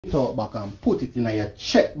Talk back and put it in your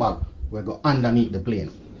check bag where go underneath the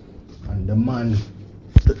plane. And the man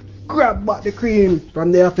grab back the cream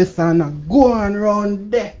from the officer and go on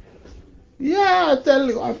round there. Yeah, I tell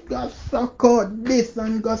you, I've got suck out this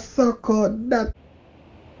and got suck out that.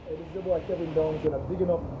 Hey, this is the boy Kevin Downs, bigging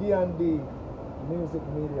up D&D Music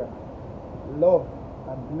Media. Love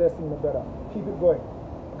and blessing the brother. Keep it going.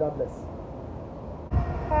 God bless.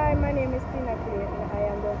 Hi, my name is Tina Clayton. I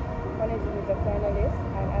am the managing media finalist,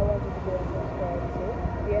 and I want you to go and subscribe to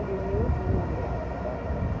D&D News Media.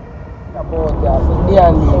 About that, so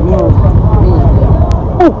D&D News Media.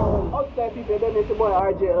 Outside people don't need to boy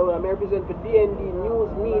RJ, I represent for D&D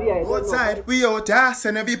News Media. Outside, we out there,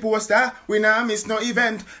 send every poster. We nah miss no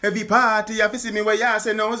event. Every party, you see me where you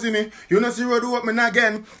say no see me. You know see road open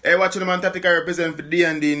again. Hey, watch the man Caretaker represent for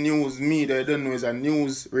D&D News Media. You don't know it's a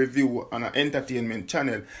news review and an entertainment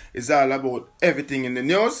channel. It's all about everything in the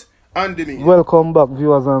news and the media. Welcome back,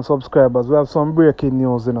 viewers and subscribers. We have some breaking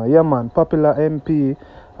news, Yeah, man. Popular MP,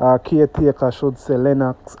 Caretaker, should say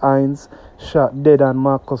Lenox, Hines, shot dead on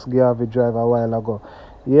Marcus Garvey drive a while ago.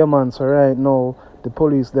 Yeah, man. So right now, the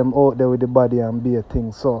police them out there with the body and be a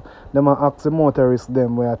thing. So them ask the motorists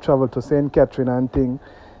them where I travel to St. Catherine and thing.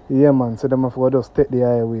 Yeah, man. So them have to just take the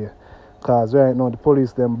highway. Cause right now the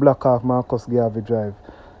police them block off Marcus Garvey drive.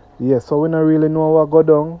 Yeah, so we don't really know what go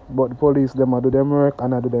down, but the police them do them work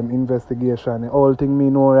and I do them investigation. The whole thing me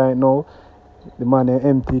know right now, the man a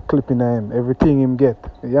empty clipping him, everything him get.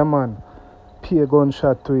 Yeah, man. Pay a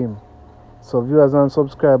gunshot to him. So viewers and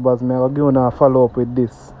subscribers, me are going to follow up with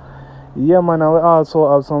this. Yeah, man, and we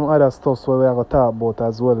also have some other stuff where we are going to talk about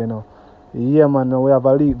as well, Yeah, man, we have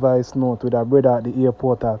a leak voice note with a brother at the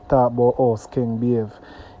airport that talk about us King behave.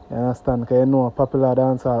 You understand? Because you know a popular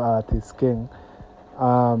dancehall artist, King.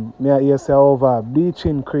 Me I hear say over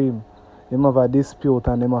bleaching cream, him have a dispute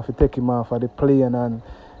and them have to take him off of the plane and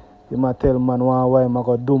him a tell man why him a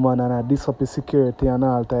go do man and a disrupt the security and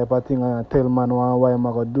all type of thing and a tell man why him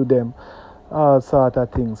a go do them. All sort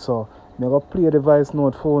of things. So I go play the voice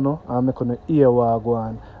note for now and I'm going to hear what go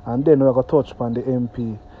on. And then we go touch upon the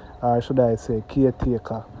MP, or should I say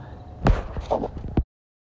Caretaker.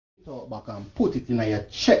 Talk back and put it in your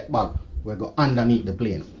check bag where go underneath the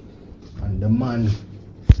plane. And the man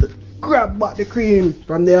grab back the cream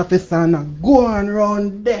from the officer and go on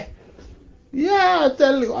round there. Yeah, I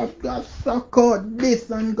tell you, I've got suck out this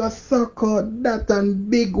and got suck out that and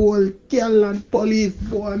big old girl and police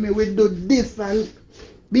boy me we do this and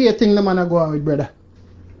be a thing the man a go out with, brother.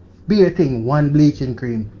 Be a thing, one bleaching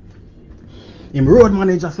cream. Him road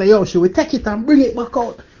manager say, yo, should we take it and bring it back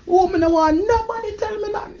out? Oh, me no want nobody tell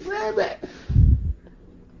me that, baby.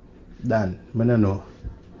 Dan, me no know.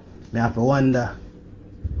 Me have to wonder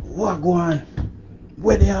what go on,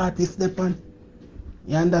 where the artist step on.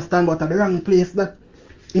 You understand what at the wrong place that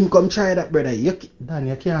him come try that, brother. Dan,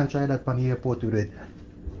 you can't try that on the airport with it.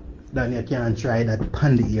 Dan, you can't try that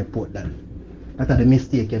on the airport, Dan. That's the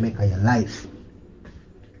mistake you make of your life.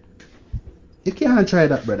 You can't try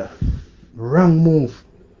that, brother. Wrong move.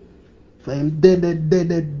 So him dead,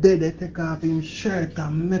 take off him shirt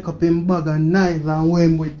and make up him bag and knives and what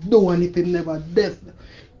him would do and if him never death.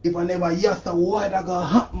 If I never yes, why that gonna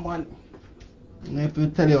happen, man? If you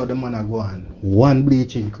tell you how the man a go on, one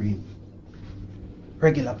bleaching cream.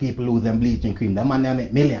 Regular people lose them bleaching cream. The man they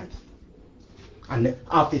make millions. And the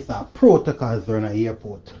officer protocols run an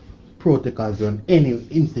airport. Protocols run any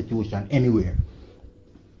institution, anywhere.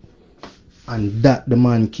 And that the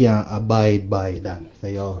man can't abide by that.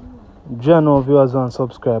 Say yo. General viewers and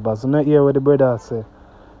subscribers, you not hear what the brother say.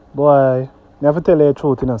 Boy, you have to tell you the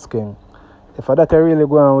truth in a skin. If I that really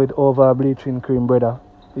go on with over bleaching cream, brother,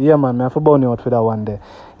 yeah man, I have to burn you out for that one day.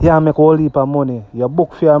 Yeah, make a whole heap of money. You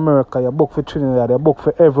book for America, you book for Trinidad, you book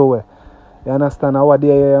for everywhere. You understand? How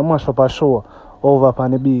day you mash up a show over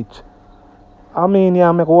upon the beach. I mean,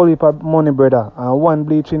 yeah, make a whole heap of money, brother. And one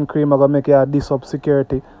bleaching cream, I gonna make you this up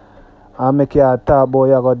security. I make you talk about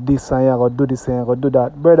you got this and you got do this and you got do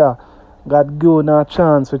that. Brother, God give you a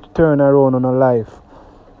chance to turn around on your life.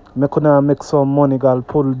 Me could make some money, God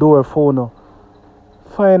pull door for you.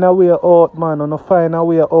 Find a way out, man, and find a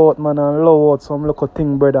way out, man, and allow out some little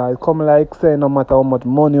thing, brother. It come like say no matter how much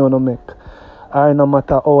money you make, or no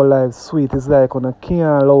matter how life sweet, it's like you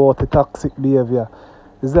can't allow out the toxic behavior.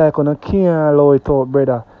 It's like you can't allow it out,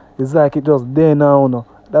 brother. It's like it just there now, no.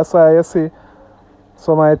 That's why you see,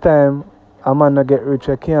 some of the time, a man not get rich,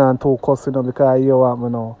 you can't talk cussing because you want me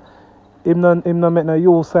now. Him no make no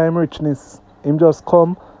use of him richness. Him just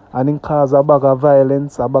come and him cause a bag of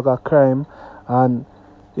violence, a bag of crime, and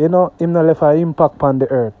him not left an impact on the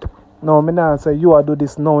earth. No, me not say you do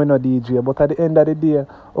this now, DJ, but at the end of the day,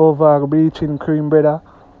 over bleaching cream, brother,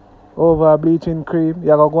 over bleaching cream. You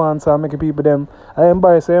gotta go and make people them. I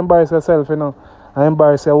embarrass yourself, you know. I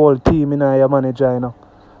embarrass your whole team, you know, your manager, you know.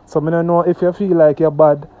 So I don't know if you feel like you're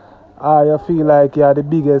bad or you feel like you're the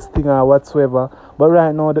biggest thing or whatsoever. But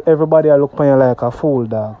right now everybody are looking at you like a fool,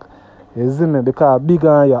 dog. You see me? Because bigger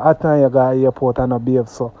than you, at time you got airport and a behave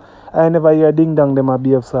so. I never hear ding dong them a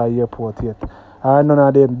behave so at airport yet. Or none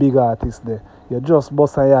of them big artists there. You just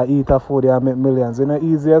bust and you eat a food and make millions. You know,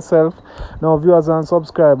 ease yourself. Now, viewers and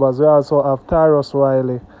subscribers, we also have Tyrus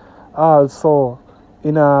Riley also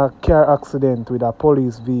in a car accident with a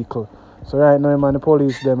police vehicle. So right now, man, the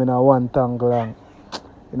police them in a one tangle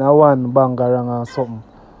in a one bangarang or something.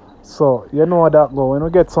 So, you know how that go. When we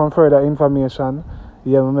get some further information,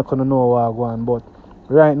 yeah, we make you know what go on. But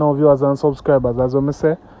right now, viewers and subscribers, as we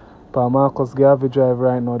say, for Marcus Garvey Drive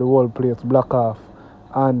right now, the whole place block off.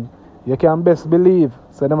 And you can best believe,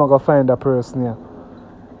 so them are going to find a person here.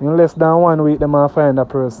 In less than 1 week, them are find a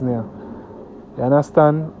person here. You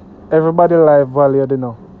understand? Everybody life valued, you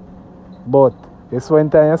know. But it's when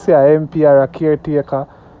time you see a MP or a caretaker,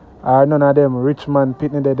 or none of them rich man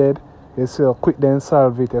pitney they dead, you see how quick them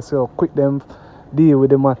solve it, you see how quick them deal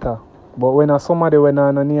with the matter. But when somebody when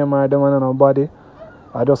on a name or them and nobody,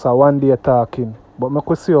 I just a one day talking. But I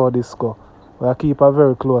could see how this go. We keep a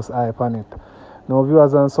very close eye on it. Now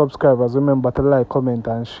viewers and subscribers, remember to like, comment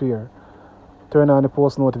and share. Turn on the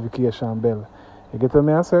post notification bell. You get what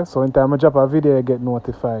I say? So anytime I drop a video, you get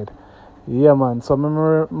notified. Yeah man, so I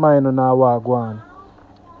remind you now what go on.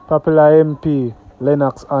 Popular MP,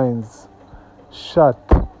 Lenox Hines, shot,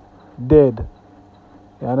 dead.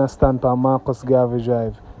 You understand, for Marcus Garvey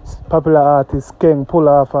Drive. Popular artist King pull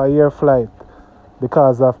off a air flight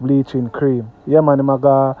because of bleaching cream. Yeah man, I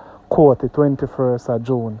got court the 21st of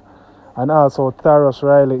June. And also Tyrus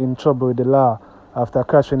Riley in trouble with the law after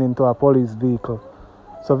crashing into a police vehicle.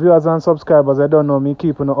 So viewers and subscribers, I don't know me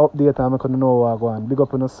keeping an update and I know what I go on. Big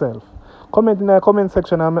up on yourself. Comment in the comment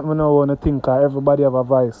section and let me know what you think. Everybody have a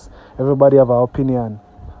voice. Everybody have an opinion.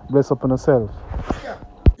 Bless up on yourself.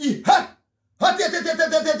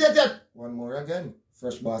 One more again.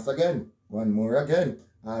 Fresh boss again. One more again.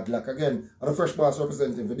 Hard luck again. And the fresh boss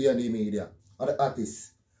representing for D&D Media. And the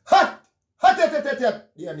artist.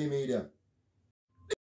 D&D Media.